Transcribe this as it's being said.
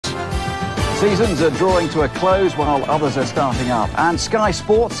Seasons are drawing to a close while others are starting up, and Sky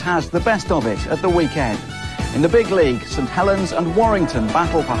Sports has the best of it at the weekend. In the big league, St Helens and Warrington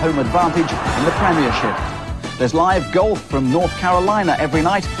battle for home advantage in the Premiership. There's live golf from North Carolina every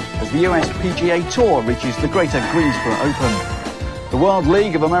night as the US PGA Tour reaches the Greater Greensboro Open. The World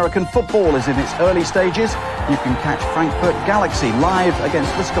League of American Football is in its early stages. You can catch Frankfurt Galaxy live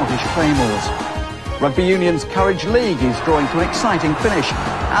against the Scottish Claymores. Rugby Union's Courage League is drawing to an exciting finish,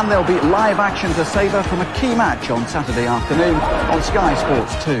 and there'll be live action to savour from a key match on Saturday afternoon on Sky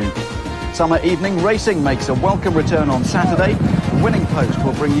Sports 2. Summer evening racing makes a welcome return on Saturday. The Winning Post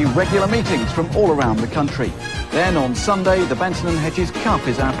will bring you regular meetings from all around the country. Then on Sunday, the Benson and Hedges Cup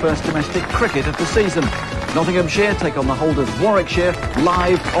is our first domestic cricket of the season. Nottinghamshire take on the holders Warwickshire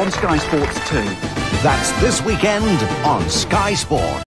live on Sky Sports 2. That's this weekend on Sky Sport.